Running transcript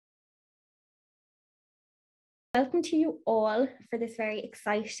Welcome to you all for this very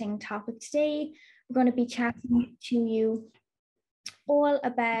exciting topic today. We're going to be chatting to you all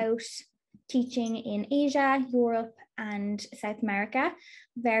about teaching in Asia, Europe, and South America.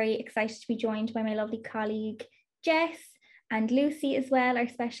 Very excited to be joined by my lovely colleague, Jess, and Lucy as well, our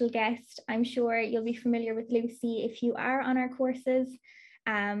special guest. I'm sure you'll be familiar with Lucy if you are on our courses.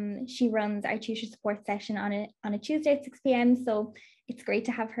 She runs our tutor support session on a Tuesday at 6 p.m. So it's great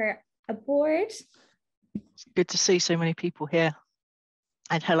to have her aboard. It's good to see so many people here.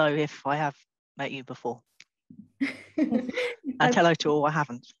 And hello if I have met you before. And hello to all I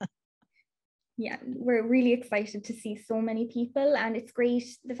haven't. Yeah, we're really excited to see so many people, and it's great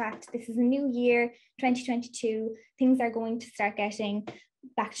the fact this is a new year, 2022. Things are going to start getting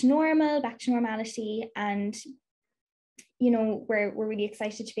back to normal, back to normality, and we're really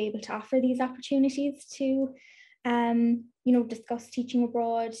excited to be able to offer these opportunities to discuss teaching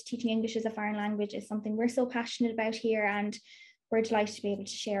abroad. Teaching English as a foreign language is something we're so passionate about here, and we're delighted to be able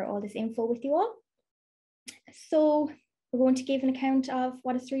to share all this info with you all. So we're going to give an account of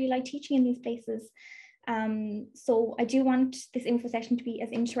what it's really like teaching in these places. So I do want this info session to be as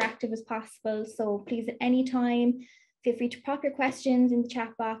interactive as possible. So please, at any time, feel free to pop your questions in the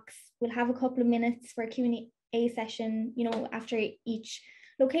chat box. We'll have a couple of minutes for a Q&A session, after each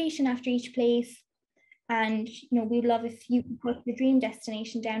location, after each place. And, we'd love if you put the dream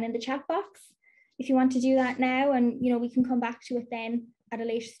destination down in the chat box if you want to do that now. And, we can come back to it then at a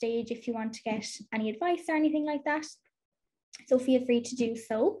later stage if you want to get any advice or anything like that. So feel free to do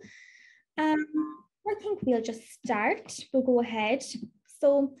so. I think we'll just start. We'll go ahead.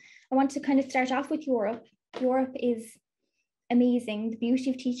 So I want to kind of start off with Europe. Europe is amazing. The beauty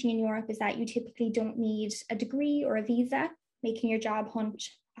of teaching in Europe is that you typically don't need a degree or a visa, making your job hunt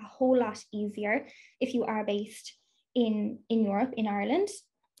a whole lot easier if you are based in Europe, in Ireland.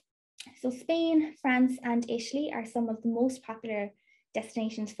 So Spain, France, and Italy are some of the most popular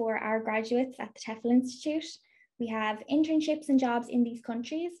destinations for our graduates at the TEFL Institute. We have internships and jobs in these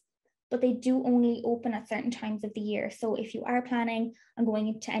countries, but they do only open at certain times of the year. So if you are planning on going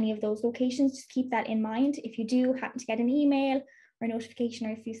into any of those locations, just keep that in mind. If you do happen to get an email or notification,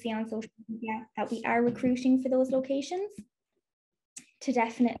 or if you see on social media that we are recruiting for those locations, to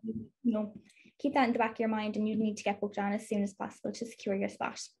definitely, keep that in the back of your mind, and you need to get booked on as soon as possible to secure your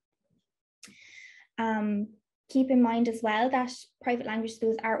spot. Keep in mind as well that private language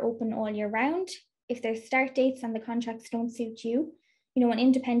schools are open all year round. If their start dates and the contracts don't suit you, an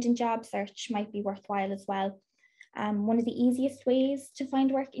independent job search might be worthwhile as well. One of the easiest ways to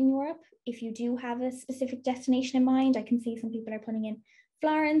find work in Europe, if you do have a specific destination in mind, I can see some people are putting in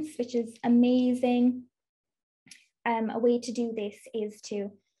Florence, which is amazing. A way to do this is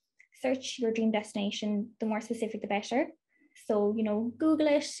to search your dream destination. The more specific, the better. So, Google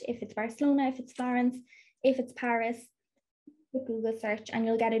it. If it's Barcelona, if it's Florence, if it's Paris, Google search, and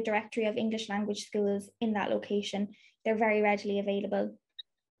you'll get a directory of English language schools in that location. They're very readily available.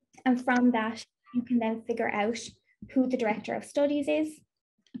 And from that, you can then figure out who the director of studies is,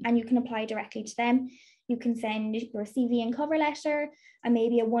 and you can apply directly to them. You can send your CV and cover letter and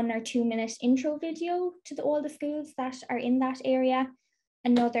maybe a 1 or 2 minute intro video to all the schools that are in that area.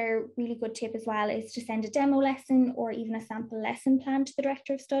 Another really good tip as well is to send a demo lesson or even a sample lesson plan to the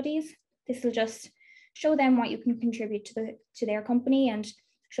director of studies. This will just show them what you can contribute to their company and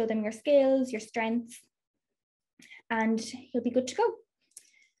show them your skills, your strengths, and you'll be good to go.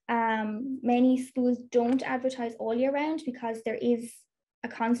 Many schools don't advertise all year round because there is a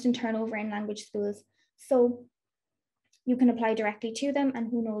constant turnover in language schools. So you can apply directly to them, and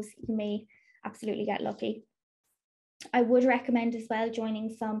who knows, you may absolutely get lucky. I would recommend as well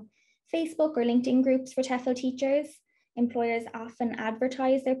joining some Facebook or LinkedIn groups for TEFL teachers. Employers often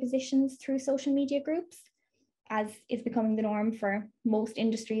advertise their positions through social media groups, as is becoming the norm for most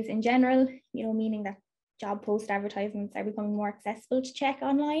industries in general, meaning that job post advertisements are becoming more accessible to check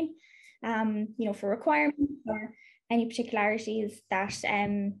online, for requirements or any particularities that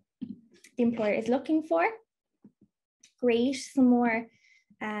the employer is looking for. Great. Some more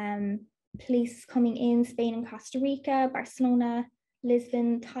places coming in: Spain and Costa Rica, Barcelona,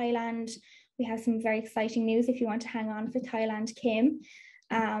 Lisbon, Thailand. We have some very exciting news if you want to hang on for Thailand, Kim.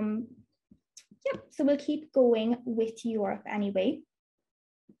 So we'll keep going with Europe anyway.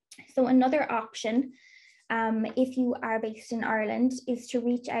 So another option, if you are based in Ireland, is to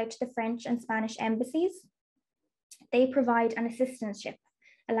reach out to the French and Spanish embassies. They provide an assistantship,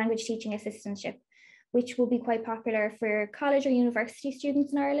 a language teaching assistantship, which will be quite popular for college or university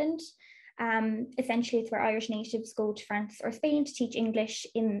students in Ireland. Essentially, it's where Irish natives go to France or Spain to teach English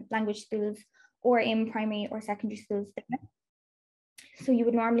in language schools or in primary or secondary schools there. So you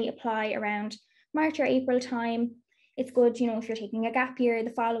would normally apply around March or April time. It's good, you know, if you're taking a gap year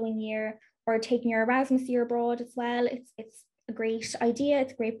the following year or taking your Erasmus year abroad as well. It's a great idea,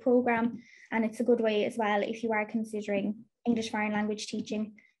 it's a great program, and it's a good way as well if you are considering English foreign language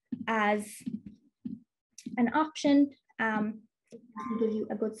teaching as an option. To give you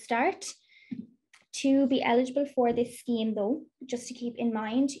a good start. To be eligible for this scheme though, just to keep in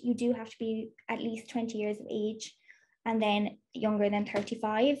mind, you do have to be at least 20 years of age and then younger than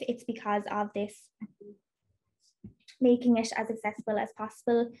 35. It's because of this making it as accessible as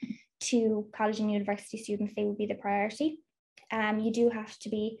possible to college and university students. They will be the priority. You do have to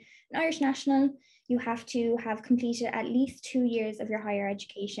be an Irish national. You have to have completed at least 2 years of your higher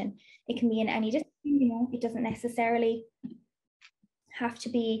education. It can be in any discipline, you know, it doesn't necessarily have to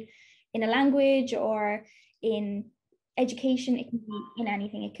be in a language or in education. It can be in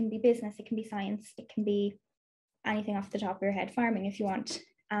anything. It can be business, it can be science, it can be anything off the top of your head, farming if you want.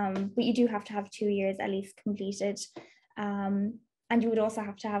 But you do have to have 2 years at least completed. And you would also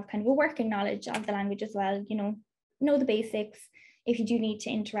have to have kind of a working knowledge of the language as well, you know the basics. If you do need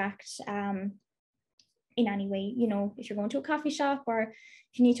to interact in any way, you know, if you're going to a coffee shop or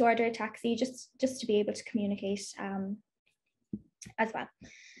if you need to order a taxi, just to be able to communicate as well.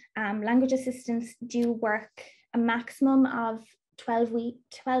 Language assistants do work a maximum of 12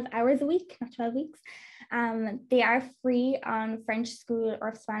 hours a week, not 12 weeks. They are free on French school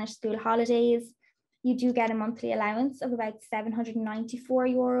or Spanish school holidays. You do get a monthly allowance of about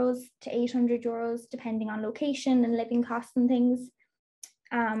 €794 to €800, depending on location and living costs and things,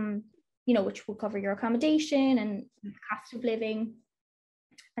 you know, which will cover your accommodation and cost of living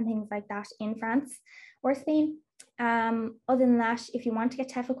and things like that in France or Spain. Other than that, if you want to get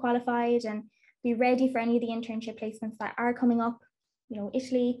TEFL qualified and be ready for any of the internship placements that are coming up, you know,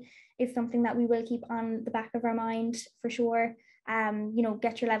 Italy is something that we will keep on the back of our mind for sure. You know,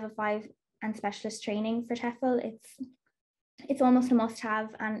 get your level 5 and specialist training for TEFL. It's almost a must-have,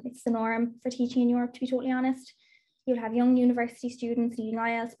 and it's the norm for teaching in Europe, to be totally honest. You'll have young university students needing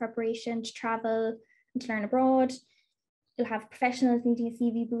IELTS preparation to travel and to learn abroad. You'll have professionals needing a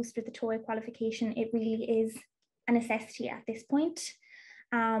CV boost with the TOEIC qualification. It really is a necessity at this point.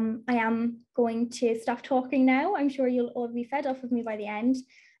 I am going to stop talking now. I'm sure you'll all be fed up with me by the end,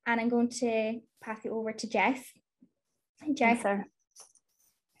 and I'm going to pass you over to Jess. Jess,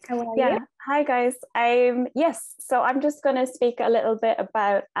 how are you? Hi guys. Yes, so I'm just going to speak a little bit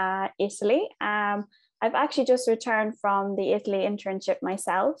about Italy. I've actually just returned from the Italy internship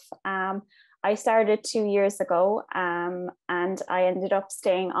myself. I started 2 years ago, and I ended up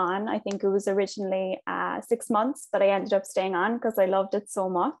staying on. I think it was originally 6 months, but I ended up staying on because I loved it so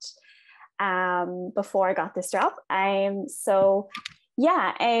much before I got this job. I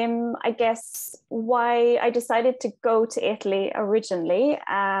guess why I decided to go to Italy originally.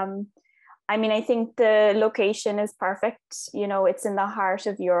 I mean, I think the location is perfect. You know, it's in the heart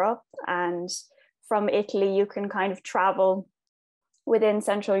of Europe, and from Italy, you can kind of travel within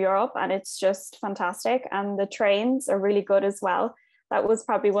Central Europe, and it's just fantastic. And the trains are really good as well. That was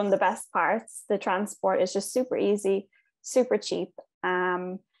probably one of the best parts. The transport is just super easy, super cheap.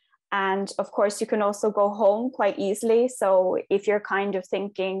 And of course, you can also go home quite easily. So if you're kind of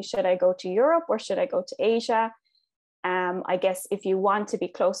thinking, should I go to Europe or should I go to Asia? I guess if you want to be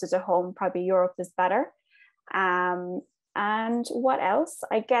closer to home, probably Europe is better. And what else?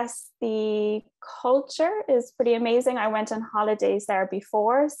 I guess the culture is pretty amazing. I went on holidays there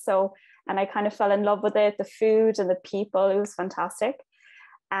before, and I kind of fell in love with it, the food and the people. It was fantastic.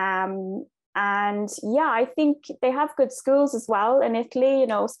 And yeah, I think they have good schools as well in Italy, you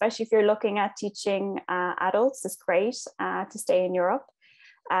know, especially if you're looking at teaching adults. It's great to stay in Europe.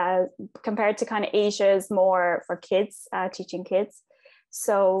 Compared to kind of Asia is more for kids, teaching kids.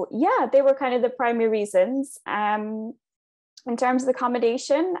 So yeah, they were kind of the primary reasons. In terms of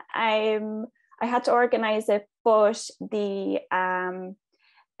accommodation, I had to organize it, but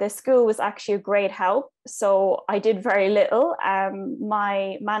the school was actually a great help. So I did very little.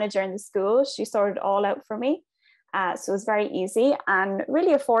 My manager in the school, she sorted it all out for me. So it was very easy and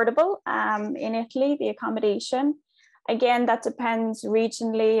really affordable in Italy, the accommodation. Again, that depends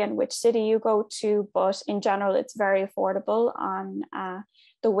regionally and which city you go to, but in general, it's very affordable on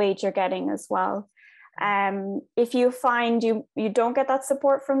the wage you're getting as well. If you find you don't get that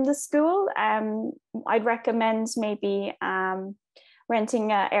support from the school, I'd recommend maybe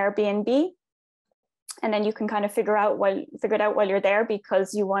renting an Airbnb, and then you can kind of figure it out while you're there,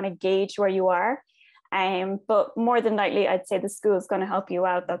 because you want to gauge where you are. But more than likely, I'd say the school is going to help you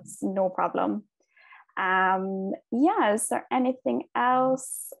out. That's no problem. Is there anything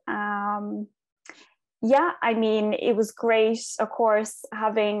else? Yeah, I mean, it was great, of course,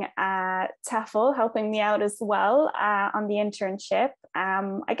 having TEFL helping me out as well on the internship.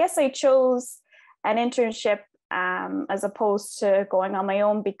 I guess I chose an internship as opposed to going on my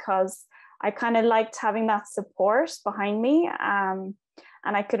own because I kind of liked having that support behind me.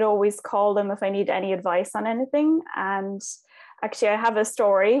 And I could always call them if I need any advice on anything. And actually, I have a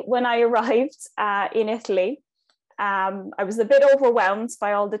story. When I arrived in Italy, I was a bit overwhelmed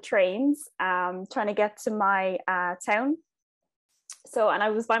by all the trains trying to get to my town. And I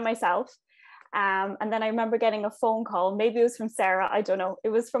was by myself. And then I remember getting a phone call. Maybe it was from Sarah. I don't know. It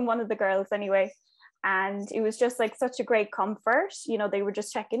was from one of the girls anyway. And it was just like such a great comfort. You know, they were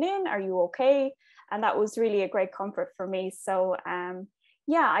just checking in. Are you okay? And that was really a great comfort for me. So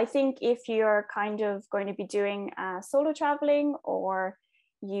yeah, I think if you're kind of going to be doing solo traveling, or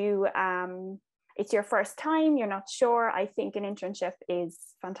you it's your first time, you're not sure, I think an internship is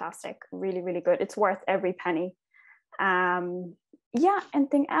fantastic. Really, really good. It's worth every penny. Yeah,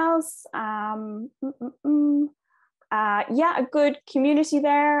 anything else? Yeah, a good community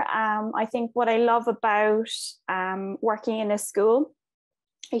there. I think what I love about working in a school,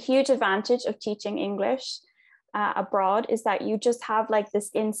 a huge advantage of teaching English abroad is that you just have like this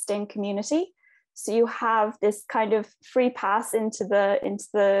instant community. So you have this kind of free pass into the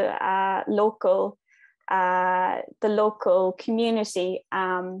local community,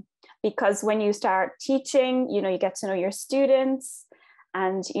 because when you start teaching, you know, you get to know your students,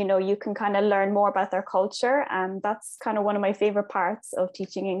 and you know, you can kind of learn more about their culture, and that's kind of one of my favorite parts of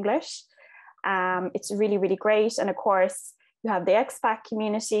teaching English. It's really, really great. And of course, you have the expat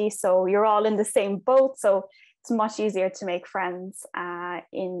community, so you're all in the same boat, so it's much easier to make friends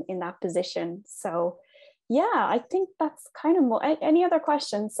in that position. So yeah, I think that's kind of more. Any other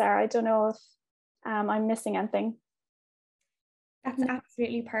questions, Sarah? I don't know if I'm missing anything. That's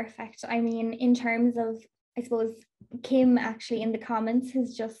absolutely perfect. I mean, in terms of, I suppose, Kim actually in the comments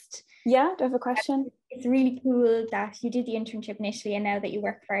has just... Yeah, do I have a question? It's really cool that you did the internship initially and now that you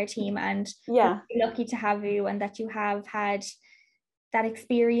work for our team, and yeah, we're lucky to have you, and that you have had that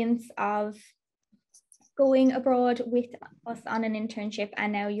experience of going abroad with us on an internship,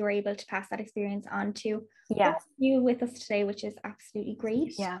 and now you're able to pass that experience on to you with us today, which is absolutely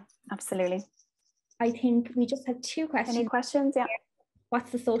great. Yeah, absolutely. I think we just have 2 questions. Any questions? Yeah.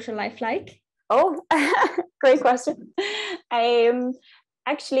 What's the social life like? Oh, great question.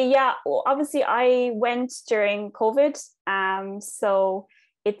 Actually, yeah, well, obviously I went during COVID. So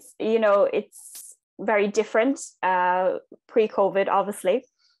it's, you know, it's very different pre-COVID, obviously.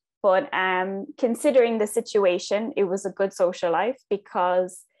 But considering the situation, it was a good social life,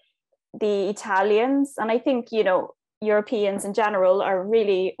 because the Italians, and I think, you know, Europeans in general, are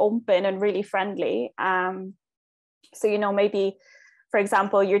really open and really friendly. So, you know, maybe, for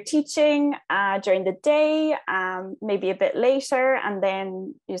example, you're teaching during the day, maybe a bit later, and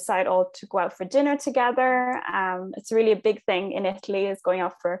then you decide all to go out for dinner together. It's really a big thing in Italy, is going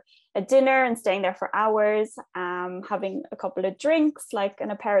out for a dinner and staying there for hours, having a couple of drinks, like an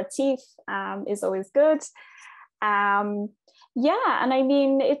aperitif, is always good. Yeah, and I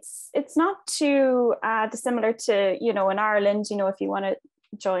mean, it's not too dissimilar to, you know, in Ireland, you know, if you want to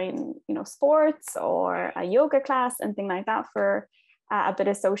join, you know, sports or a yoga class and things like that for a bit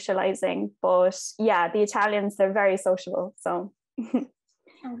of socializing. But yeah, the Italians, they're very sociable. So oh,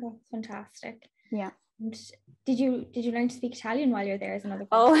 that's fantastic. Yeah. And did you learn to speak Italian while you're there as another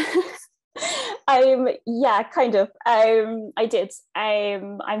question? Yeah, kind of. I did.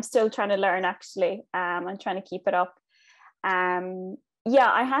 I'm still trying to learn, actually. I'm trying to keep it up. Yeah,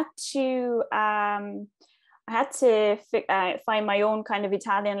 I had to find my own kind of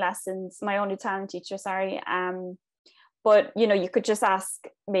Italian lessons, my own Italian teacher, sorry. But, you know, you could just ask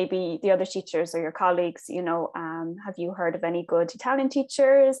maybe the other teachers or your colleagues, you know, have you heard of any good Italian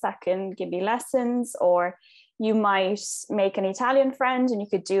teachers that can give you lessons? Or you might make an Italian friend and you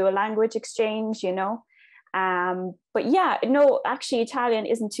could do a language exchange, you know. But yeah, no, actually Italian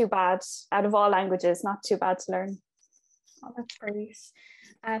isn't too bad. Out of all languages, not too bad to learn. Oh, that's great.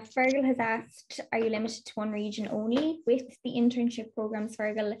 Fergal has asked, are you limited to one region only? With the internship programs,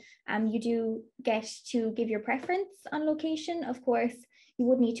 Fergal, you do get to give your preference on location. Of course, you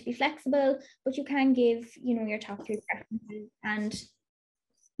would need to be flexible, but you can give, you know, your top 3 preferences, and,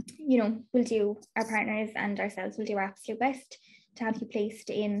 you know, we'll do, our partners and ourselves will do our absolute best to have you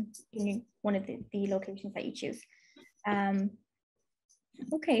placed in, you know, one of the locations that you choose.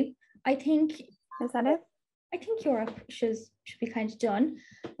 Okay, I think... Is that it? I think Europe should be kind of done.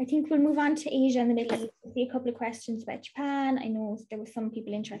 I think we'll move on to Asia and the Middle East. We'll see a couple of questions about Japan. I know there were some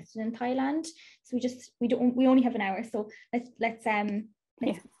people interested in Thailand, so we only have an hour, so let's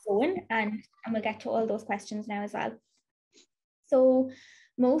keep going, and we'll get to all those questions now as well. So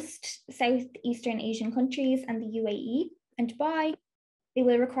Most Southeastern Asian countries and the UAE and Dubai, they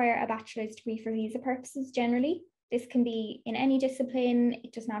will require a bachelor's degree for visa purposes generally. This can be in any discipline.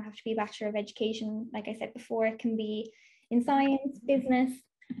 It does not have to be a Bachelor of Education. Like I said before, it can be in science, business,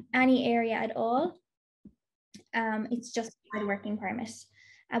 any area at all. It's just a working permit.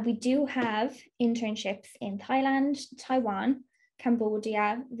 We do have internships in Thailand, Taiwan,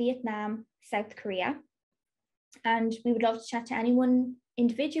 Cambodia, Vietnam, South Korea. And we would love to chat to anyone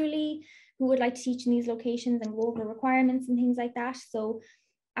individually who would like to teach in these locations and go over requirements and things like that. So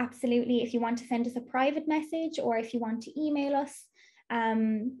absolutely, if you want to send us a private message or if you want to email us,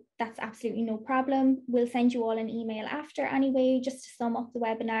 that's absolutely no problem. We'll send you all an email after anyway, just to sum up the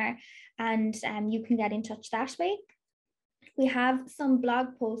webinar, and you can get in touch that way. We have some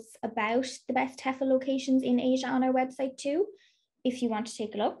blog posts about the best TEFL locations in Asia on our website too, if you want to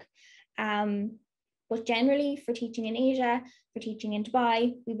take a look. But generally, for teaching in Asia, for teaching in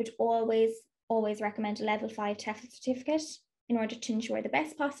Dubai, we would always recommend a level 5 TEFL certificate in order to ensure the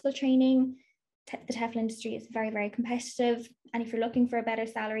best possible training. The TEFL industry is very, very competitive. And if you're looking for a better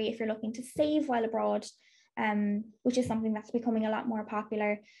salary, if you're looking to save while abroad, which is something that's becoming a lot more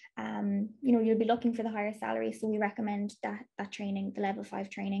popular, you'll be looking for the higher salary. So we recommend that training, the level 5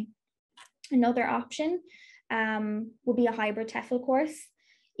 training. Another option will be a hybrid TEFL course.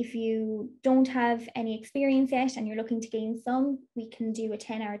 If you don't have any experience yet and you're looking to gain some, we can do a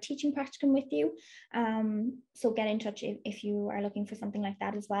 10-hour teaching practicum with you. So get in touch if you are looking for something like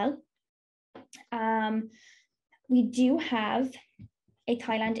that as well. We do have a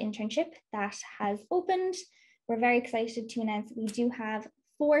Thailand internship that has opened. We're very excited to announce we do have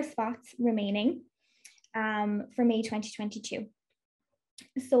 4 spots remaining for May 2022.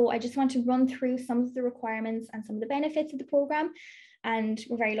 So I just want to run through some of the requirements and some of the benefits of the program. And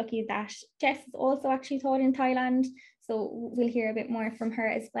we're very lucky that Jess is also actually taught in Thailand. So we'll hear a bit more from her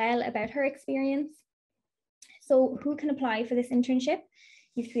as well about her experience. So who can apply for this internship?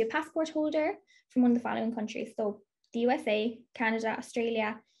 You have to be a passport holder from one of the following countries. So the USA, Canada,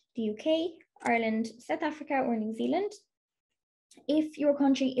 Australia, the UK, Ireland, South Africa, or New Zealand. If your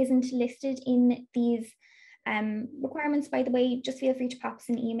country isn't listed in these requirements, by the way, just feel free to pop us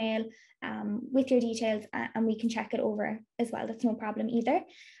an email with your details and we can check it over as well. That's no problem either.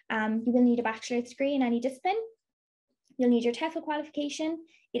 You will need a bachelor's degree in any discipline. You'll need your TEFL qualification.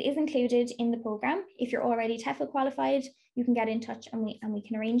 It is included in the program. If you're already TEFL qualified, you can get in touch and we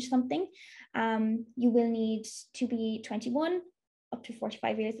can arrange something. You will need to be 21 up to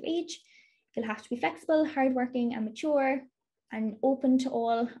 45 years of age. You'll have to be flexible, hardworking and mature and open to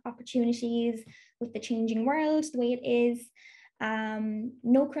all opportunities with the changing world the way it is.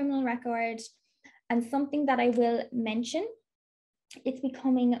 No criminal record. And something that I will mention, it's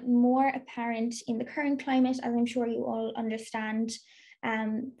becoming more apparent in the current climate, as I'm sure you all understand,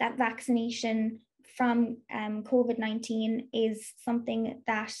 that vaccination from COVID-19 is something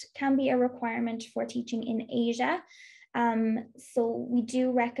that can be a requirement for teaching in Asia. So we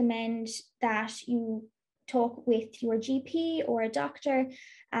do recommend that you talk with your GP or a doctor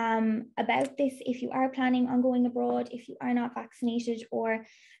about this if you are planning on going abroad, if you are not vaccinated or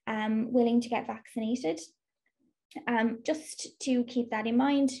willing to get vaccinated. Just to keep that in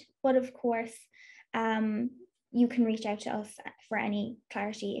mind, but of course, you can reach out to us for any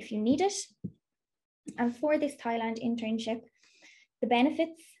clarity if you need it. And for this Thailand internship, the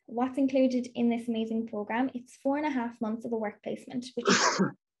benefits, what's included in this amazing program, it's 4.5 months of a work placement, which is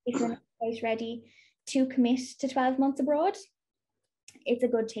if you're not quite ready to commit to 12 months abroad, it's a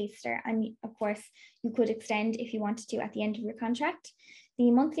good taster. And of course, you could extend if you wanted to at the end of your contract.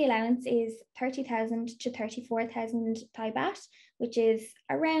 The monthly allowance is 30,000 to 34,000 Thai baht, which is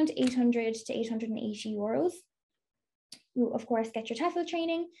around 800 to 880 euros. You, of course, get your TEFL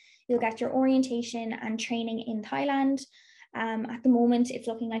training. You'll get your orientation and training in Thailand. At the moment, it's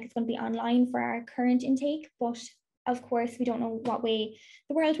looking like it's going to be online for our current intake, but of course, we don't know what way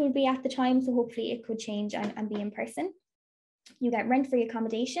the world will be at the time, so hopefully it could change and be in person. You get rent-free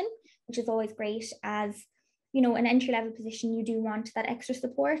accommodation, which is always great. As you know, an entry-level position, you do want that extra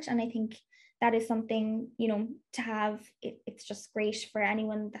support, and I think that is something, you know, to have. It's just great for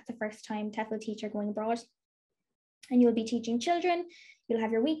anyone that's a first-time TEFL teacher going abroad. And you'll be teaching children. You'll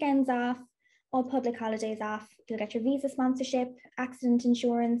have your weekends off, all public holidays off. You'll get your visa sponsorship, accident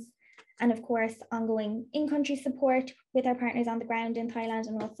insurance, and of course, ongoing in-country support with our partners on the ground in Thailand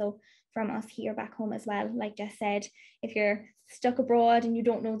and also from us here back home as well. Like Jess said, if you're stuck abroad and you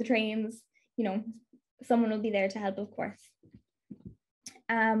don't know the trains, you know, someone will be there to help, of course.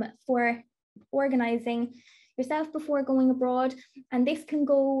 For organising yourself before going abroad, and this can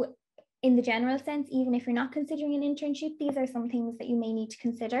go in the general sense, even if you're not considering an internship, these are some things that you may need to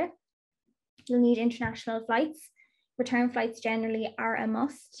consider. You'll need international flights. Return flights generally are a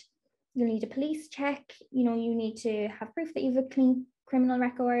must. You'll need a police check. You know, you need to have proof that you have a clean criminal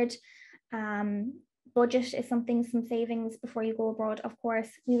record. Budget is something, some savings before you go abroad. Of course,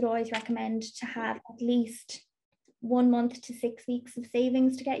 we would always recommend to have at least 1 month to 6 weeks of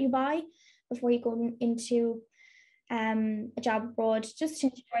savings to get you by before you go into a job abroad, just to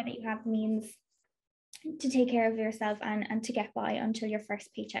ensure that you have means to take care of yourself and to get by until your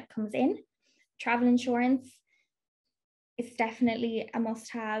first paycheck comes in. Travel insurance is definitely a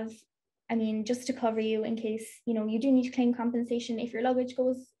must-have. I mean, just to cover you in case, you know, you do need to claim compensation if your luggage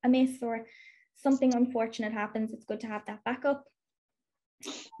goes amiss or something unfortunate happens. It's good to have that backup.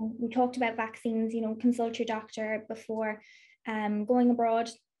 We talked about vaccines, you know, consult your doctor before going abroad.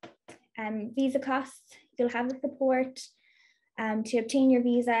 Visa costs, you'll have the support to obtain your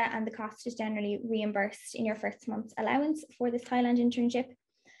visa, and the cost is generally reimbursed in your first month's allowance for this Thailand internship.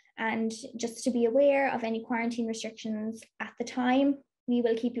 And just to be aware of any quarantine restrictions at the time, we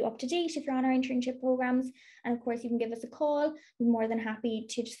will keep you up to date if you're on our internship programs. And of course, you can give us a call. We're more than happy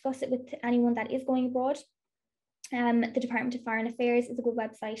to discuss it with anyone that is going abroad. The Department of Foreign Affairs is a good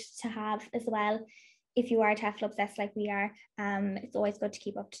website to have as well. If you are TEFL obsessed like we are, it's always good to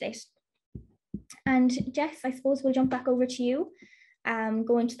keep up to date. And Jess, I suppose we'll jump back over to you.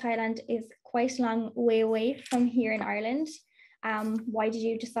 Going to Thailand is quite a long way away from here in Ireland. Why did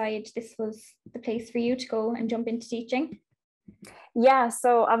you decide this was the place for you to go and jump into teaching? Yeah,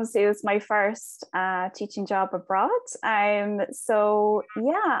 so obviously it was my first teaching job abroad. So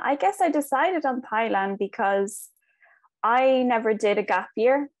yeah, I guess I decided on Thailand because I never did a gap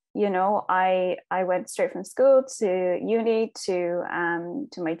year. You know, I went straight from school to uni to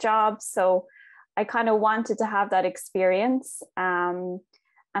my job. So I kind of wanted to have that experience and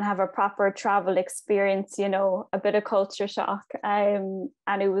have a proper travel experience, you know, a bit of culture shock. And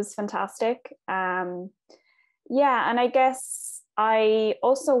it was fantastic. Yeah, and I guess I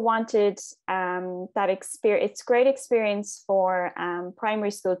also wanted that experience. It's great experience for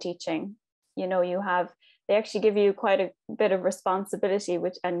primary school teaching. You know, they actually give you quite a bit of responsibility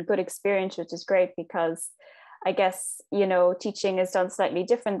and good experience, which is great because I guess, you know, teaching is done slightly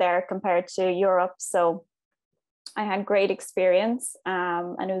different there compared to Europe. So I had great experience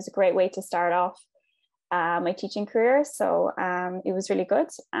and it was a great way to start off my teaching career. So it was really good.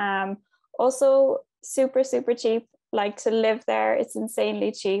 Also super, super cheap. Like to live there, it's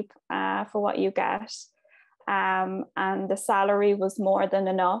insanely cheap for what you get. And the salary was more than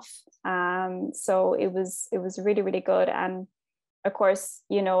enough. So it was really, really good. And of course,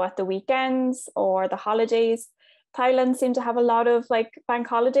 you know, at the weekends or the holidays, Thailand seemed to have a lot of like bank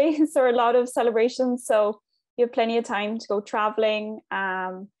holidays or a lot of celebrations. So you have plenty of time to go traveling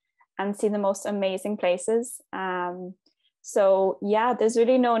and see the most amazing places. So yeah, there's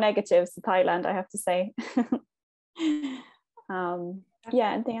really no negatives to Thailand, I have to say.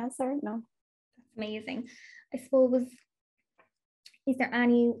 Yeah, anything else there? No. That's amazing. I suppose, is there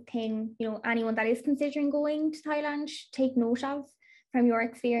anything, you know, anyone that is considering going to Thailand should take note of from your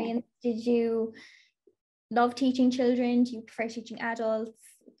experience? Did you love teaching children? Do you prefer teaching adults?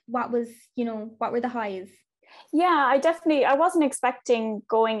 What were the highs? Yeah, I wasn't expecting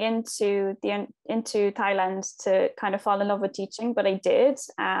going into Thailand to kind of fall in love with teaching, but I did.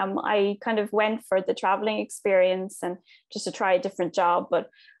 I kind of went for the traveling experience and just to try a different job, but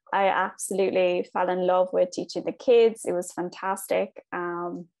I absolutely fell in love with teaching the kids. It was fantastic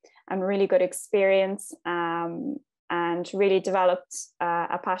and really good experience, and really developed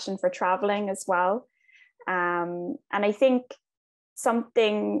a passion for traveling as well. And I think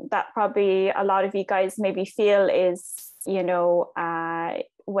something that probably a lot of you guys maybe feel is, you know,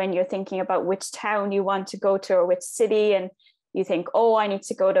 when you're thinking about which town you want to go to or which city, and you think, oh, I need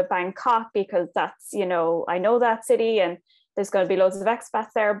to go to Bangkok because that's, you know, I know that city and there's going to be loads of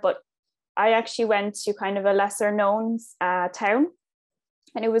expats there. But I actually went to kind of a lesser known town,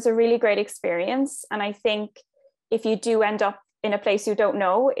 and it was a really great experience. And I think if you do end up in a place you don't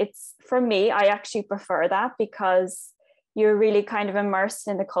know, for me, I actually prefer that because you're really kind of immersed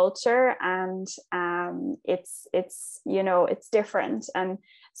in the culture, and it's you know, it's different. And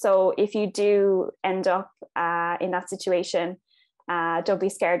so if you do end up in that situation, don't be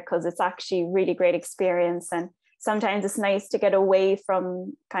scared because it's actually really great experience. And sometimes it's nice to get away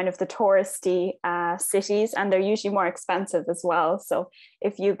from kind of the touristy cities, and they're usually more expensive as well. So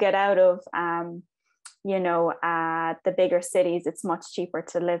if you get out of you know, the bigger cities, it's much cheaper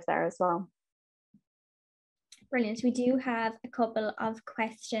to live there as well. Brilliant. We do have a couple of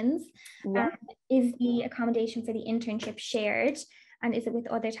questions. Yeah. Is the accommodation for the internship shared? and is it with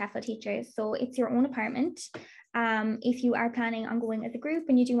other TEFL teachers? So it's your own apartment. If you are planning on going as a group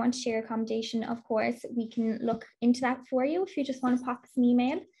and you do want to share accommodation, of course, we can look into that for you. If you just want to pop us an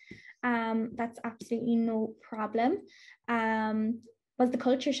email, that's absolutely no problem. Was the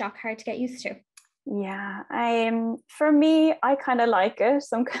culture shock hard to get used to? Yeah, for me, I kind of like it.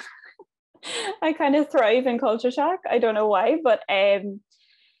 I kind of thrive in culture shock. I don't know why, but yeah,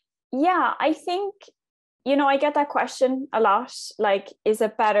 I think, I get that question a lot. Like, is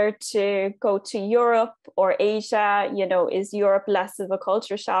it better to go to Europe or Asia? Is Europe less of a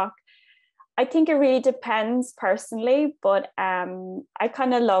culture shock? I think it really depends personally, but I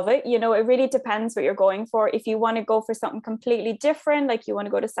kind of love it. It really depends what you're going for. If you want to go for something completely different, like you want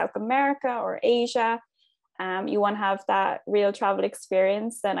to go to South America or Asia, you want to have that real travel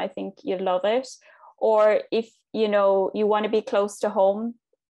experience, then I think you'd love it. Or if, you want to be close to home,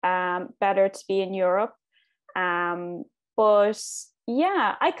 better to be in Europe. But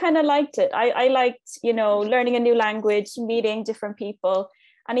yeah, I kind of liked it. I liked, learning a new language, meeting different people.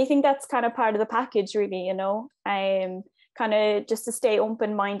 And I think that's kind of part of the package, really, kind of just to stay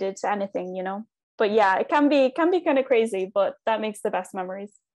open-minded to anything, But yeah, it can be kind of crazy, but that makes the best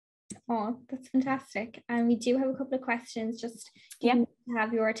memories. Oh, that's fantastic. And we do have a couple of questions. Just to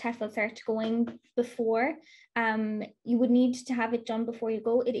have your TEFL cert going before. You would need to have it done before you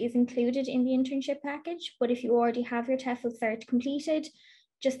go. It is included in the internship package, but if you already have your TEFL cert completed,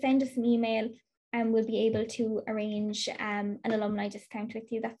 just send us an email and we'll be able to arrange an alumni discount with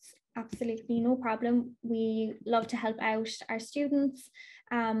you. That's absolutely no problem. We love to help out our students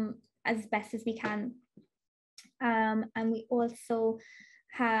as best as we can. And we also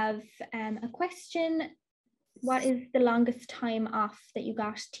have a question. What is the longest time off that you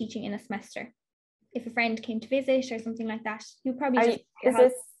got teaching in a semester? If a friend came to visit or something like that, you probably is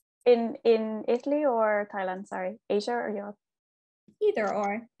this in Italy or Thailand? Sorry, Asia or Europe?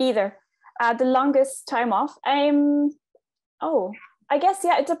 Either. The longest time off. I guess,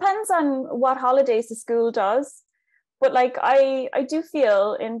 yeah, it depends on what holidays the school does. But like I do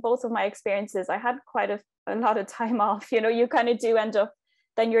feel in both of my experiences, I had quite a lot of time off. You kind of do end up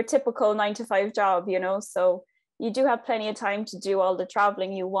then your typical 9-to-5 job, so you do have plenty of time to do all the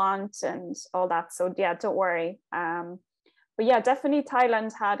traveling you want and all that. So yeah, don't worry. But yeah, definitely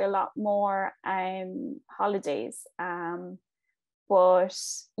Thailand had a lot more holidays. But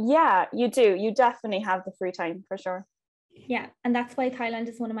yeah, you definitely have the free time for sure. Yeah, and that's why Thailand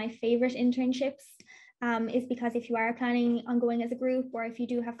is one of my favorite internships, is because if you are planning on going as a group, or if you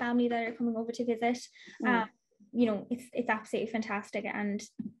do have family that are coming over to visit, it's absolutely fantastic. And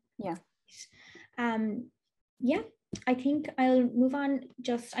yeah, I think I'll move on.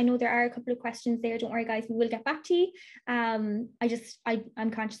 I know there are a couple of questions there. Don't worry, guys, we will get back to you. I'm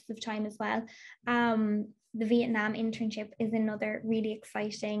conscious of time as well. The Vietnam internship is another really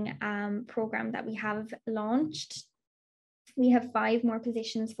exciting program that we have launched. We have 5 more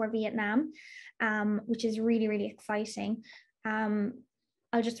positions for Vietnam, which is really, really exciting.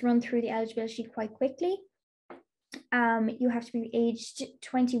 I'll just run through the eligibility quite quickly. You have to be aged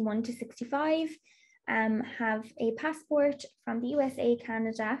 21 to 65, have a passport from the USA,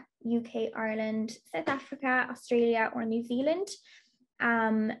 Canada, UK, Ireland, South Africa, Australia, or New Zealand.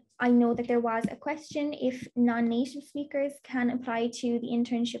 I know that there was a question if non-native speakers can apply to the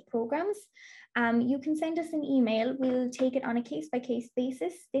internship programs. You can send us an email. We'll take it on a case-by-case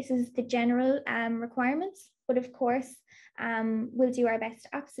basis. This is the general requirements, but of course, we'll do our best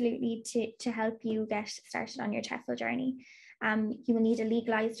absolutely to help you get started on your TEFL journey. You will need a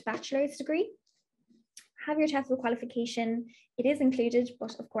legalized bachelor's degree. Have your TEFL qualification. It is included,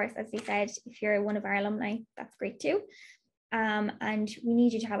 but of course, as we said, if you're one of our alumni, that's great too. And we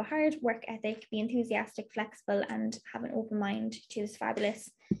need you to have a hard work ethic, be enthusiastic, flexible, and have an open mind to this fabulous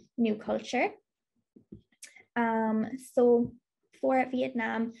new culture. So for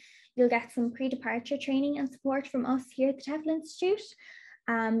Vietnam, you'll get some pre-departure training and support from us here at the TEFL Institute.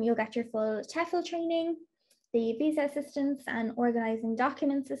 You'll get your full TEFL training, the visa assistance and organising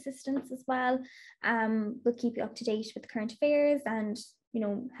documents assistance as well. We'll keep you up to date with current affairs and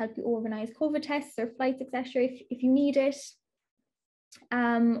help you organise COVID tests or flights, etc. if you need it.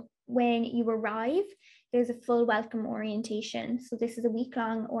 When you arrive, there's a full welcome orientation. So this is a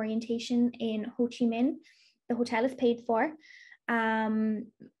week-long orientation in Ho Chi Minh. The hotel is paid for.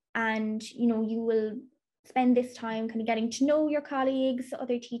 And you will spend this time kind of getting to know your colleagues,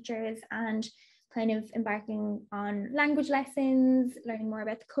 other teachers, and kind of embarking on language lessons, learning more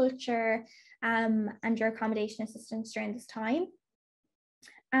about the culture, and your accommodation assistance during this time.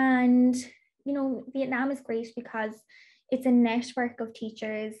 And Vietnam is great because it's a network of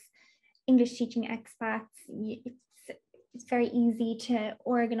teachers, English teaching expats. it's very easy to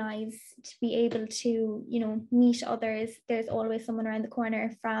organize, to be able to, you know, meet others. There's always someone around the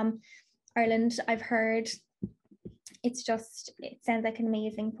corner from Ireland, I've heard. It sounds like an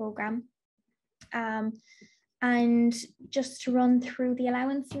amazing program. And just to run through the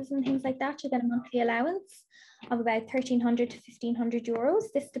allowances and things like that, you get a monthly allowance of about 1,300 to 1,500 euros.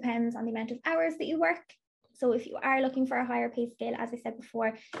 This depends on the amount of hours that you work. So if you are looking for a higher pay scale, as I said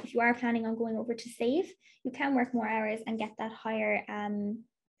before, if you are planning on going over to SAVE, you can work more hours and get that higher and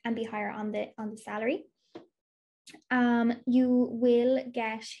be higher on the salary. You will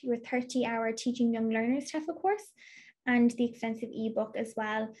get your 30-hour Teaching Young Learners TEFL course and the extensive ebook as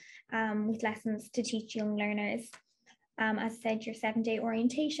well, with lessons to teach young learners. As I said, your 7-day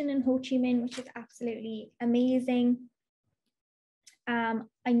orientation in Ho Chi Minh, which is absolutely amazing.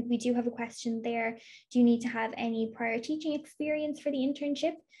 And we do have a question there. Do you need to have any prior teaching experience for the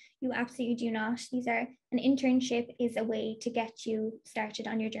internship? You absolutely do not. An internship is a way to get you started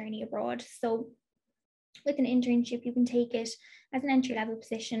on your journey abroad. So with an internship, you can take it as an entry-level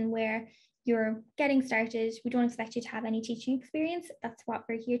position where you're getting started. We don't expect you to have any teaching experience. That's what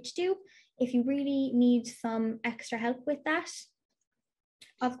we're here to do. If you really need some extra help with that,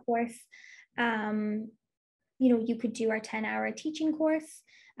 of course, you know, you could do our 10-hour teaching course,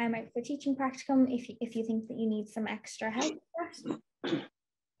 for teaching practicum, if you think that you need some extra help with that.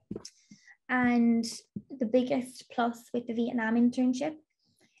 And the biggest plus with the Vietnam internship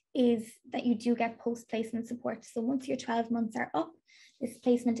is that you do get post-placement support. So once your 12 months are up, this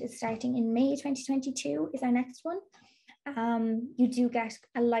placement is starting in May 2022 is our next one. You do get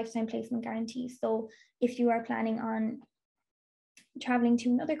a lifetime placement guarantee. So if you are planning on traveling to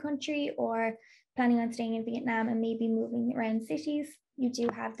another country or planning on staying in Vietnam and maybe moving around cities, you do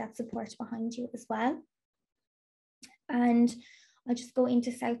have that support behind you as well. And I'll just go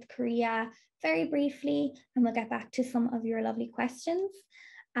into South Korea very briefly, and we'll get back to some of your lovely questions.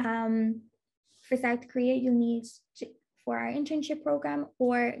 For South Korea, you'll need for our internship program,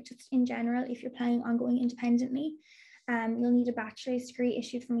 or just in general, if you're planning on going independently, you'll need a bachelor's degree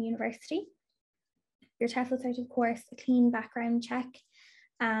issued from a university, your TEFL cert, of course, a clean background check.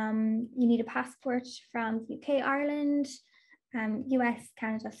 You need a passport from the UK, Ireland, US,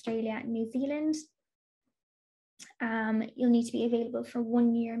 Canada, Australia, and New Zealand. You'll need to be available for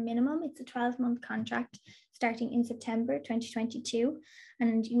 1 year minimum. It's a 12-month contract starting in September 2022,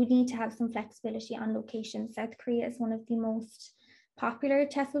 and you would need to have some flexibility on location. South Korea is one of the most popular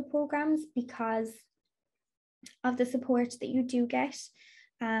TEFL programs because of the support that you do get,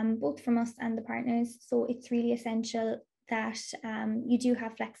 both from us and the partners. So it's really essential that you do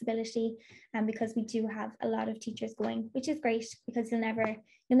have flexibility, because we do have a lot of teachers going, which is great because you'll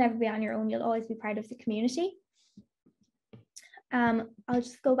never be on your own. You'll always be part of the community. I'll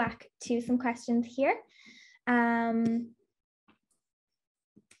just go back to some questions here. Can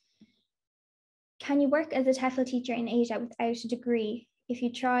you work as a TEFL teacher in Asia without a degree if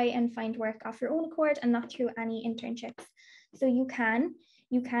you try and find work off your own accord and not through any internships? So you can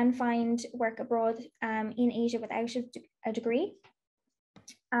find work abroad in Asia without a degree.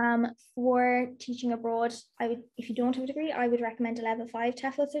 For teaching abroad, if you don't have a degree, I would recommend a level 5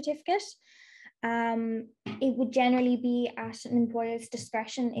 TEFL certificate. It would generally be at an employer's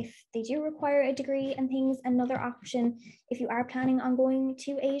discretion if they do require a degree and things. Another option, if you are planning on going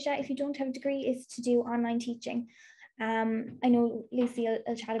to Asia, if you don't have a degree, is to do online teaching. I know Lucy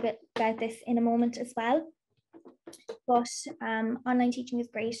will chat a bit about this in a moment as well. But online teaching is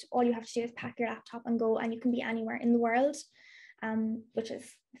great. All you have to do is pack your laptop and go, and you can be anywhere in the world, which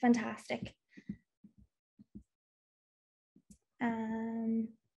is fantastic.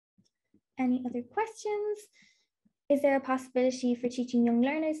 Any other questions? Is there a possibility for teaching young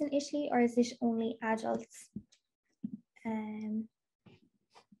learners in Italy, or is it only adults?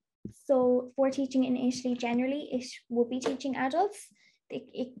 So for teaching in Italy, generally, it will be teaching adults.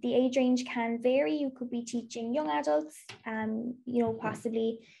 The age range can vary. You could be teaching young adults, you know,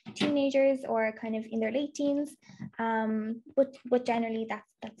 possibly teenagers or kind of in their late teens, but generally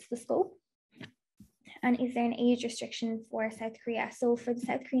that's the scope. And is there an age restriction for South Korea? So for the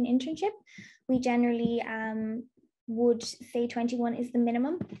South Korean internship, we generally would say 21 is the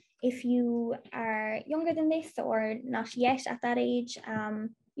minimum. If you are younger than this or not yet at that age,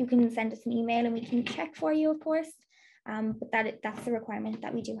 you can send us an email and we can check for you, of course. But that's the requirement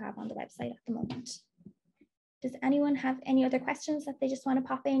that we do have on the website at the moment. Does anyone have any other questions that they just want to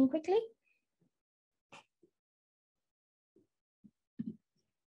pop in quickly?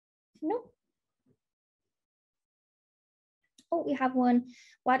 No? Oh, we have one.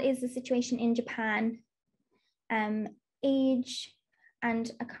 What is the situation in Japan? Age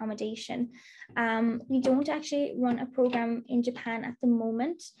and accommodation. We don't actually run a program in Japan at the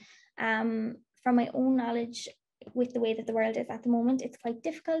moment. From my own knowledge, with the way that the world is at the moment, it's quite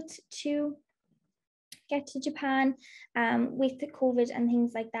difficult to get to Japan with the COVID and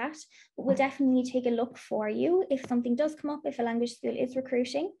things like that. But we'll definitely take a look for you. If something does come up, if a language school is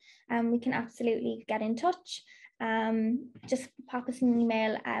recruiting, we can absolutely get in touch. Just pop us an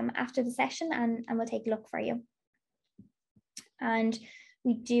email after the session and we'll take a look for you. And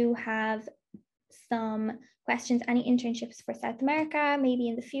we do have some questions, any internships for South America, maybe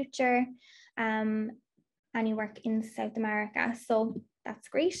in the future, any work in South America. So that's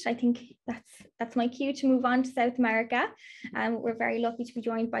great. I think that's my cue to move on to South America. We're very lucky to be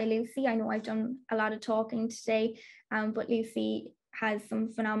joined by Lucy. I know I've done a lot of talking today, but Lucy has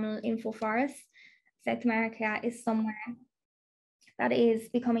some phenomenal info for us. South America is somewhere that is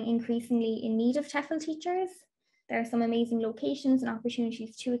becoming increasingly in need of TEFL teachers. There are some amazing locations and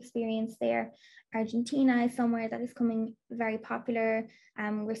opportunities to experience there. Argentina is somewhere that is becoming very popular.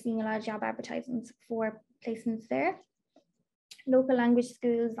 We're seeing a lot of job advertisements for placements there. Local language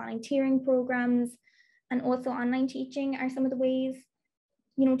schools, volunteering programs, and also online teaching are some of the ways,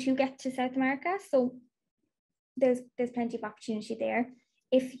 to get to South America. So there's plenty of opportunity there.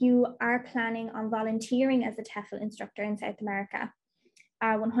 If you are planning on volunteering as a TEFL instructor in South America,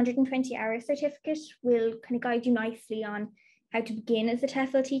 our 120-hour certificate will kind of guide you nicely on how to begin as a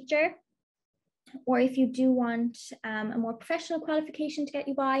TEFL teacher. Or if you do want a more professional qualification to get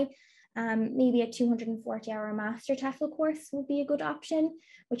you by, maybe a 240-hour master TEFL course would be a good option,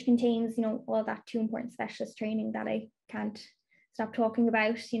 which contains, all that too important specialist training that I can't stop talking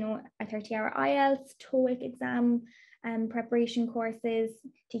about, a 30-hour IELTS, TOEIC exam, preparation courses,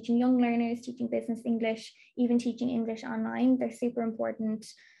 teaching young learners, teaching business English, even teaching English online. They're super important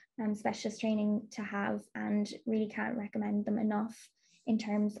specialist training to have, and really can't recommend them enough in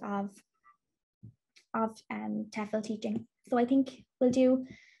terms of TEFL teaching. So I think we'll go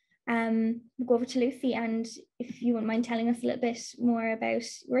over to Lucy, and if you wouldn't mind telling us a little bit more about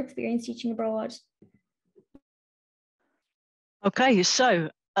your experience teaching abroad. Okay,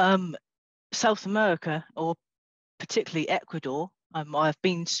 so South America, or particularly Ecuador, I've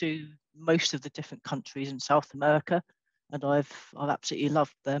been to most of the different countries in South America, and I've absolutely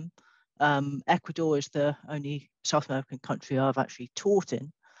loved them. Ecuador is the only South American country I've actually taught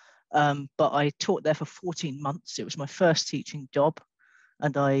in, but I taught there for 14 months. It was my first teaching job,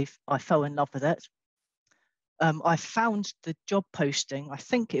 and I fell in love with it. I found the job posting, I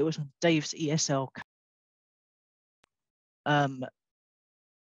think it was on Dave's ESL,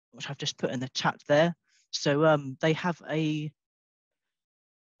 which I've just put in the chat there. So they have a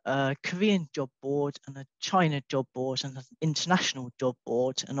Korean job board and a China job board and an international job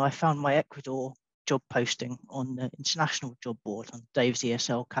board, and I found my Ecuador job posting on the international job board on Dave's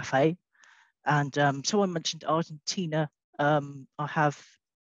ESL Cafe. And someone mentioned Argentina. I have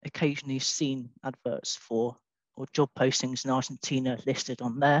occasionally seen adverts for or job postings in Argentina listed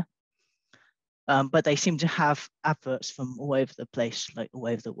on there, but they seem to have adverts from all over the place, like all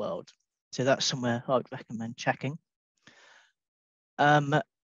over the world. So that's somewhere I would recommend checking.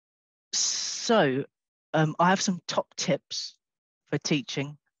 So I have some top tips for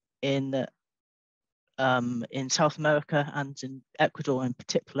teaching in South America and in Ecuador in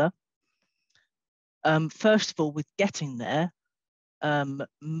particular. First of all, with getting there,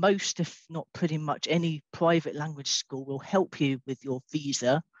 most, if not pretty much any private language school will help you with your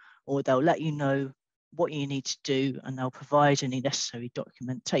visa, or they'll let you know what you need to do, and they'll provide any necessary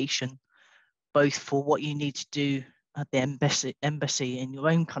documentation, both for what you need to do at the embassy in your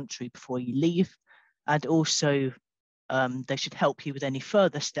own country before you leave, and also they should help you with any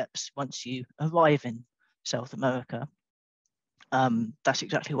further steps once you arrive in South America. That's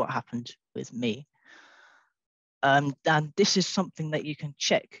exactly what happened with me. And this is something that you can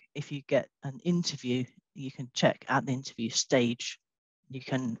check if you get an interview. You can check at the interview stage. You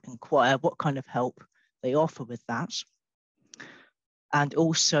can inquire what kind of help they offer with that, and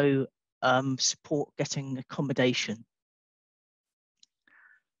also support getting accommodation.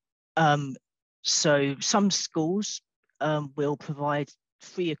 So some schools will provide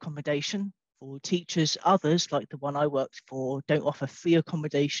free accommodation for teachers. Others, like the one I worked for, don't offer free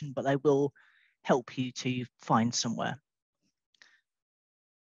accommodation, but they will help you to find somewhere.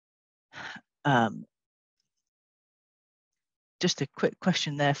 Just a quick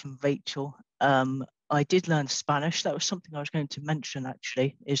question there from Rachel. I did learn Spanish. That was something I was going to mention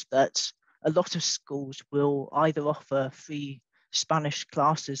actually, is that a lot of schools will either offer free Spanish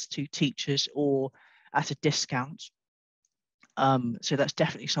classes to teachers or at a discount. So that's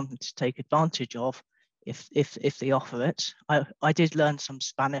definitely something to take advantage of if they offer it. I did learn some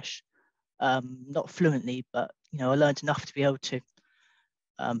Spanish, not fluently, but I learned enough to be able to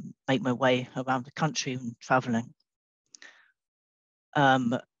make my way around the country and traveling.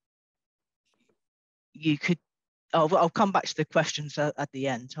 You could, I'll come back to the questions at the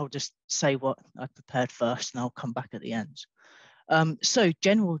end. I'll just say what I prepared first and I'll come back at the end. So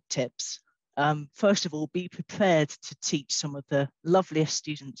general tips. First of all, be prepared to teach some of the loveliest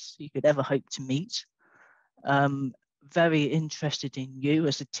students you could ever hope to meet. Very interested in you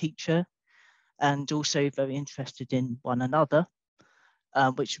as a teacher and also very interested in one another,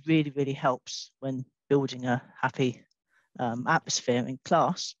 which really, really helps when building a happy atmosphere in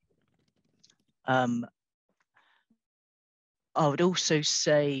class. I would also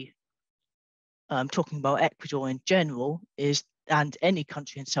say, talking about Ecuador in general, and any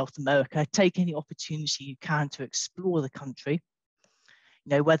country in South America, take any opportunity you can to explore the country.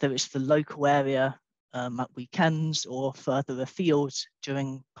 Whether it's the local area at weekends or further afield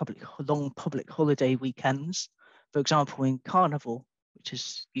during long public holiday weekends. For example, in Carnival, which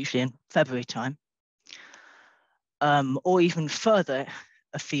is usually in February time, or even further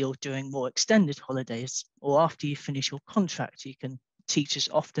afield during more extended holidays, or after you finish your contract. Teachers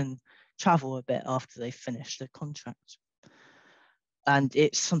often travel a bit after they finish their contract. And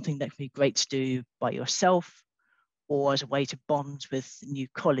it's something that can be great to do by yourself or as a way to bond with new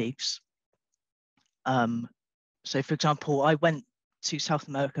colleagues. So for example, I went to South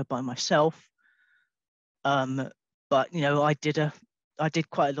America by myself, but I did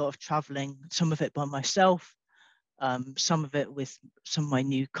quite a lot of traveling, some of it by myself, some of it with some of my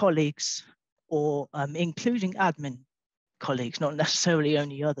new colleagues, or including admin colleagues, not necessarily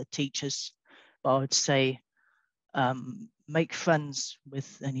only other teachers, but I would say make friends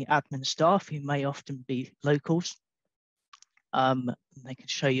with any admin staff who may often be locals. They can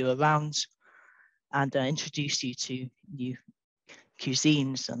show you around and introduce you to new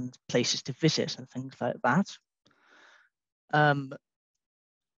cuisines and places to visit and things like that. And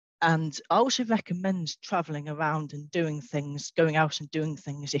I also recommend traveling around and going out and doing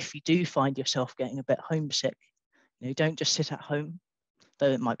things if you do find yourself getting a bit homesick. Don't just sit at home,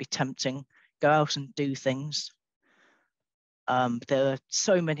 though it might be tempting. Go out and do things. There are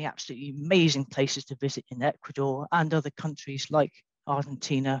so many absolutely amazing places to visit in Ecuador and other countries like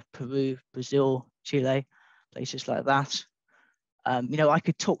Argentina, Peru, Brazil, Chile, places like that. I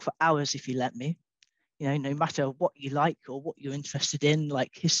could talk for hours if you let me. No matter what you like or what you're interested in,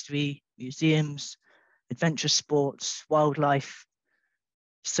 like history, museums, adventure sports, wildlife,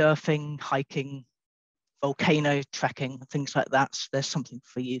 surfing, hiking, volcano trekking, things like that. So there's something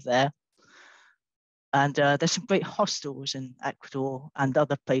for you there. And there's some great hostels in Ecuador and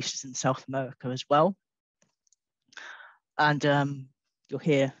other places in South America as well. And you'll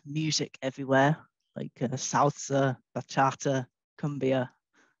hear music everywhere, like salsa, bachata, cumbia,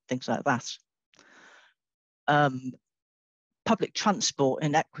 things like that. Public transport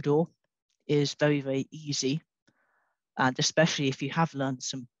in Ecuador is very, very easy, and especially if you have learned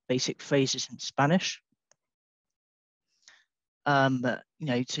some basic phrases in Spanish. So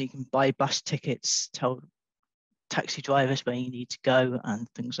you can buy bus tickets, tell taxi drivers where you need to go and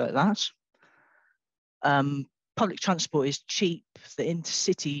things like that. Public transport is cheap. The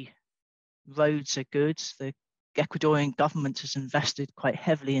intercity roads are good. The Ecuadorian government has invested quite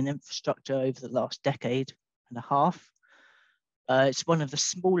heavily in infrastructure over the last decade and a half. It's one of the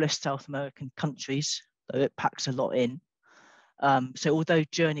smallest South American countries, though it packs a lot in. So although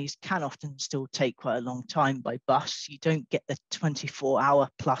journeys can often still take quite a long time by bus, you don't get the 24-hour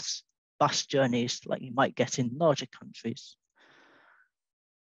plus bus journeys like you might get in larger countries.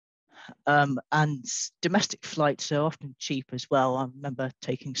 And domestic flights are often cheap as well. I remember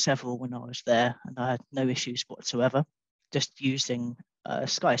taking several when I was there and I had no issues whatsoever, just using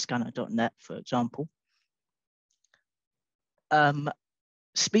skyscanner.net, for example.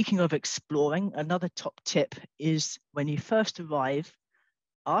 Speaking of exploring, another top tip is when you first arrive,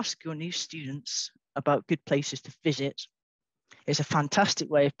 ask your new students about good places to visit. It's a fantastic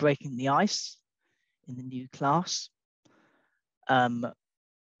way of breaking the ice in the new class.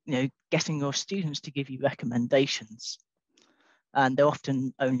 Getting your students to give you recommendations, and they're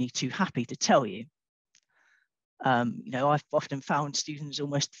often only too happy to tell you. I've often found students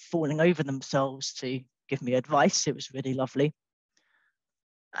almost falling over themselves to give me advice. It was really lovely.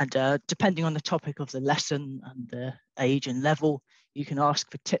 And depending on the topic of the lesson and the age and level, you can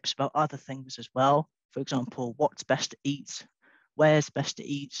ask for tips about other things as well. For example, what's best to eat, where's best to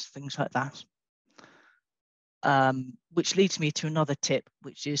eat, things like that. Which leads me to another tip,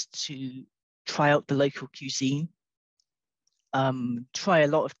 which is to try out the local cuisine. Try a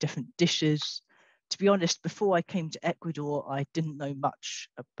lot of different dishes, to be honest, before I came to Ecuador, I didn't know much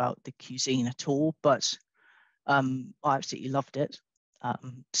about the cuisine at all, but I absolutely loved it.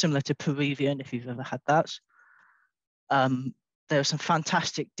 Similar to Peruvian, if you've ever had that. There are some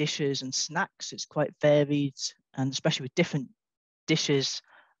fantastic dishes and snacks. It's quite varied, and especially with different dishes,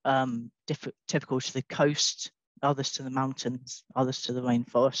 different typical to the coast, others to the mountains, others to the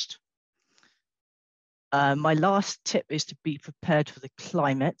rainforest. My last tip is to be prepared for the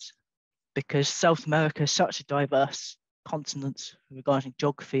climate, because South America is such a diverse continent regarding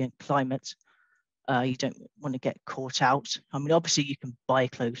geography and climate. You don't want to get caught out. I mean, obviously you can buy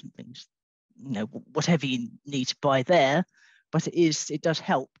clothes and things, you know, whatever you need to buy there, but it does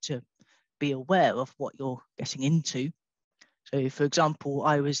help to be aware of what you're getting into. So for example,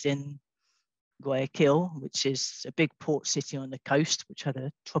 I was in Guayaquil, which is a big port city on the coast, which had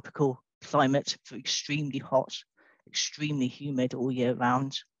a tropical climate for extremely hot, extremely humid all year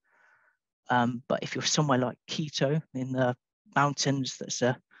round. But if you're somewhere like Quito in the mountains,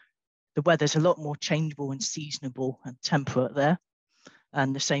 the weather's a lot more changeable and seasonable and temperate there,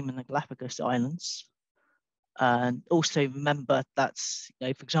 and the same in the Galapagos Islands. And also remember that's, you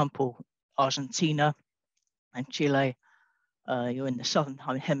know, for example, Argentina and Chile, you're in the southern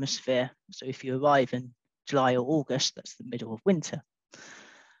hemisphere. So if you arrive in July or August, that's the middle of winter.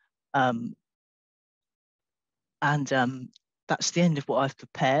 That's the end of what I've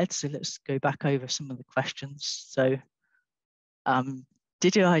prepared. So let's go back over some of the questions. So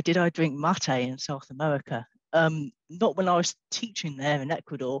did I drink mate in South America? Not when I was teaching there in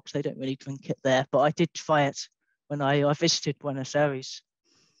Ecuador, because they don't really drink it there, but I did try it when I visited Buenos Aires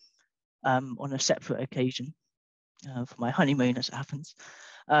on a separate occasion for my honeymoon, as it happens.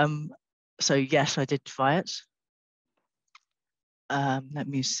 So yes, I did try it. Let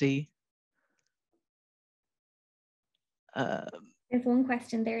me see. There's one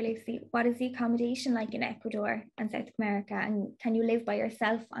question there, Lucy. What is the accommodation like in Ecuador and South America? And can you live by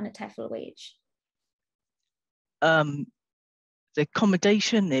yourself on a TEFL wage? The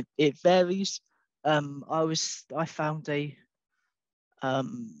accommodation, it varies. I found a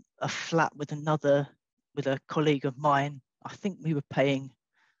flat with a colleague of mine. I think we were paying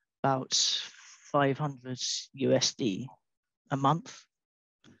about 500 USD a month.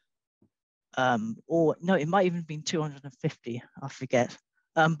 Or no, it might even have been 250, I forget.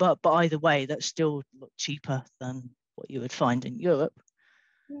 But either way, that's still a lot cheaper than what you would find in Europe.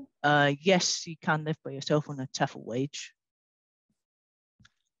 Yeah. Yes, you can live by yourself on a TEFL wage.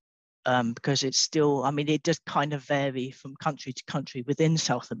 Because it's still, I mean, it does kind of vary from country to country within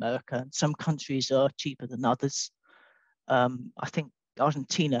South America. Some countries are cheaper than others. I think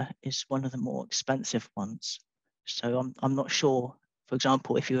Argentina is one of the more expensive ones. So I'm not sure, for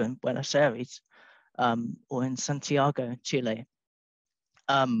example, if you're in Buenos Aires or in Santiago in Chile.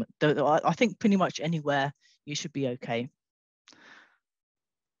 I think pretty much anywhere you should be okay.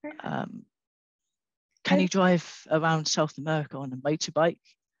 Can you drive around South America on a motorbike?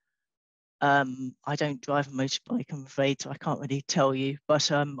 I don't drive a motorbike, I'm afraid, so I can't really tell you,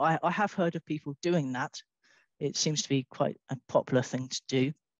 but I have heard of people doing that. It seems to be quite a popular thing to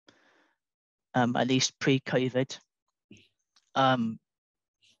do, at least pre-COVID. So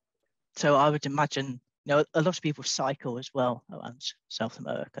I would imagine, you know, a lot of people cycle as well around South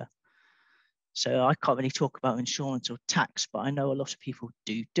America. So I can't really talk about insurance or tax, but I know a lot of people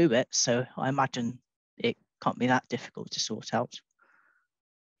do it. So I imagine it can't be that difficult to sort out.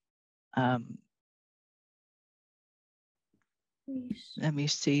 Let me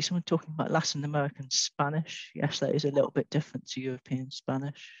see, someone talking about Latin American Spanish. Yes, that is a little bit different to European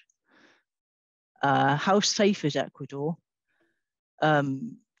Spanish. How safe is Ecuador?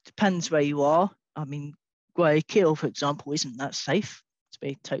 Depends where you are. I mean, Guayaquil, for example, isn't that safe, to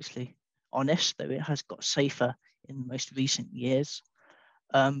be totally honest, though it has got safer in the most recent years.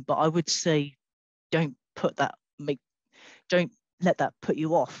 But I would say don't let that put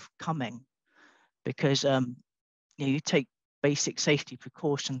you off coming, because you take basic safety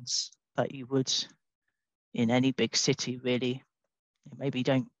precautions that you would in any big city, really. Maybe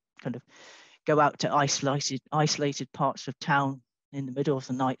don't kind of go out to isolated parts of town in the middle of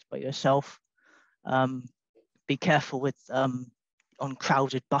the night by yourself. Be careful with on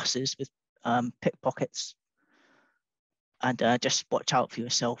crowded buses with pickpockets, and just watch out for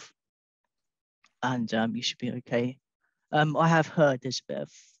yourself, and you should be okay. I have heard there's a bit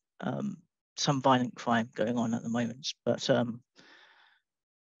of some violent crime going on at the moment, but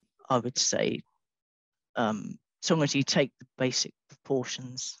I would say as long as you take the basic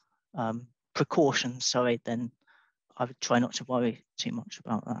precautions, then I would try not to worry too much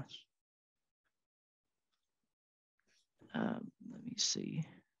about that. Let me see.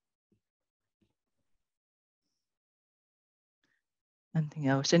 Anything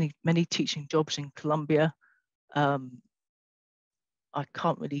else? Many teaching jobs in Colombia. I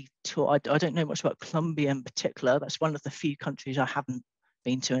can't really talk. I don't know much about Colombia in particular. That's one of the few countries I haven't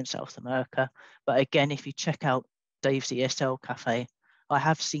been to in South America. But again, if you check out Dave's ESL Cafe, I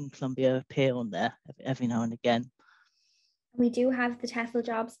have seen Colombia appear on there every now and again. We do have the TEFL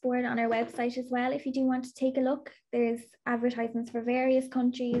jobs board on our website as well. If you do want to take a look, there's advertisements for various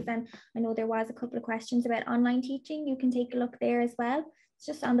countries. And I know there was a couple of questions about online teaching. You can take a look there as well. It's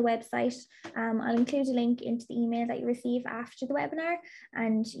just on the website. I'll include a link into the email that you receive after the webinar,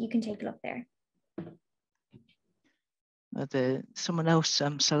 and you can take a look there. Someone else,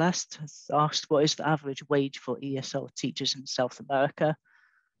 Celeste, has asked, what is the average wage for ESL teachers in South America?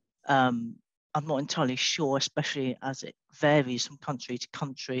 I'm not entirely sure, especially as it varies from country to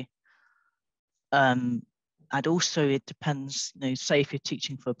country. And also it depends, say if you're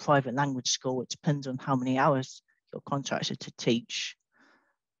teaching for a private language school, it depends on how many hours you're contracted to teach.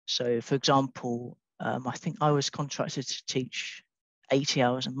 So for example, I think I was contracted to teach 80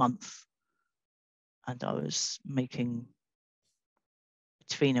 hours a month, and I was making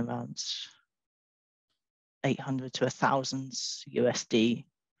between around 800 to 1,000 USD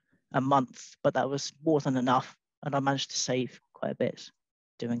a month, but that was more than enough, and I managed to save quite a bit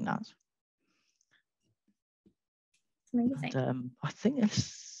doing that. Amazing. And, I think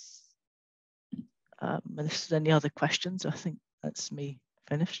unless there's any other questions, I think that's me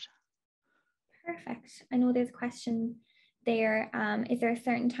finished. Perfect. I know there's a question there. Is there a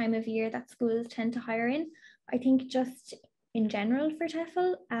certain time of year that schools tend to hire in? I think just in general for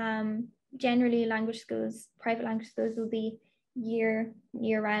TEFL, generally language schools, private language schools will be year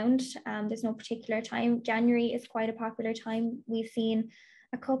round. There's no particular time. January is quite a popular time. We've seen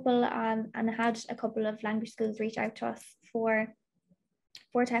a couple and had a couple of language schools reach out to us for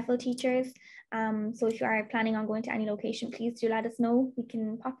TEFL teachers. So if you are planning on going to any location, please do let us know. We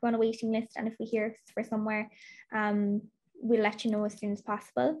can pop you on a waiting list, and if we hear for somewhere, we'll let you know as soon as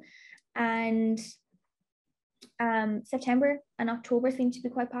possible. And September and October seem to be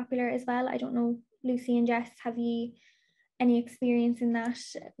quite popular as well. I don't know, Lucy and Jess, have you any experience in that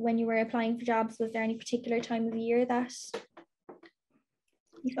when you were applying for jobs? Was there any particular time of year that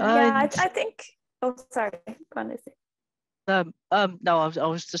yeah, I think, oh sorry, go on, Lucy. No, I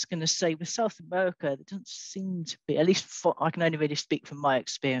was just going to say with South America, there doesn't seem to be, at least I can only really speak from my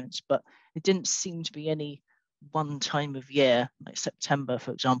experience, but it didn't seem to be any one time of year, like September,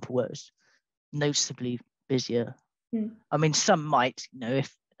 for example, where it was noticeably busier. I mean, some might,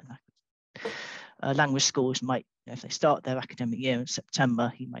 if language schools might, if they start their academic year in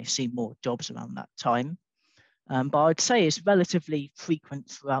September, you may see more jobs around that time. But I'd say it's relatively frequent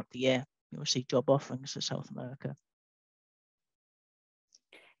throughout the year. You'll see job offerings for South America.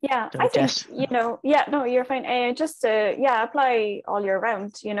 Yeah, I think, yeah, no, you're fine. Just apply all year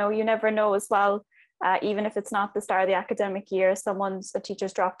round. You never know as well. Even if it's not the start of the academic year, a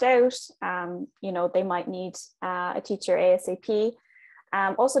teacher's dropped out. They might need a teacher ASAP.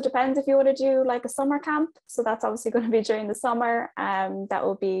 Also depends if you want to do like a summer camp. So that's obviously going to be during the summer. That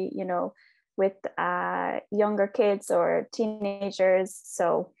will be, with younger kids or teenagers.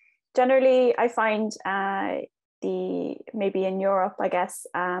 So generally, I find maybe in Europe, I guess,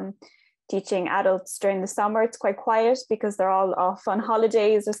 teaching adults during the summer, it's quite quiet because they're all off on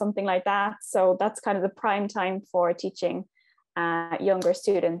holidays or something like that. So that's kind of the prime time for teaching younger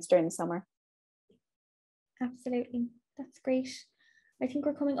students during the summer. Absolutely, that's great. I think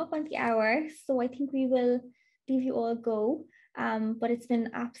we're coming up on the hour, so I think we will leave you all go. But it's been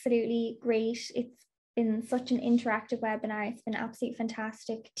absolutely great. It's been such an interactive webinar. It's been absolutely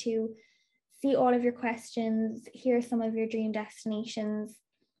fantastic to see all of your questions, hear some of your dream destinations,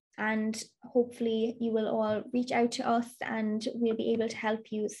 and hopefully you will all reach out to us and we'll be able to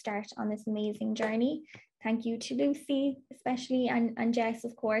help you start on this amazing journey. Thank you to Lucy, especially, and Jess,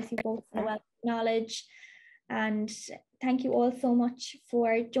 of course. You both have a wealth of knowledge. And thank you all so much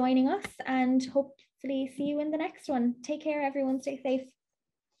for joining us, and hopefully see you in the next one. Take care, everyone. Stay safe.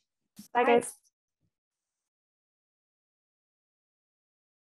 Bye, guys.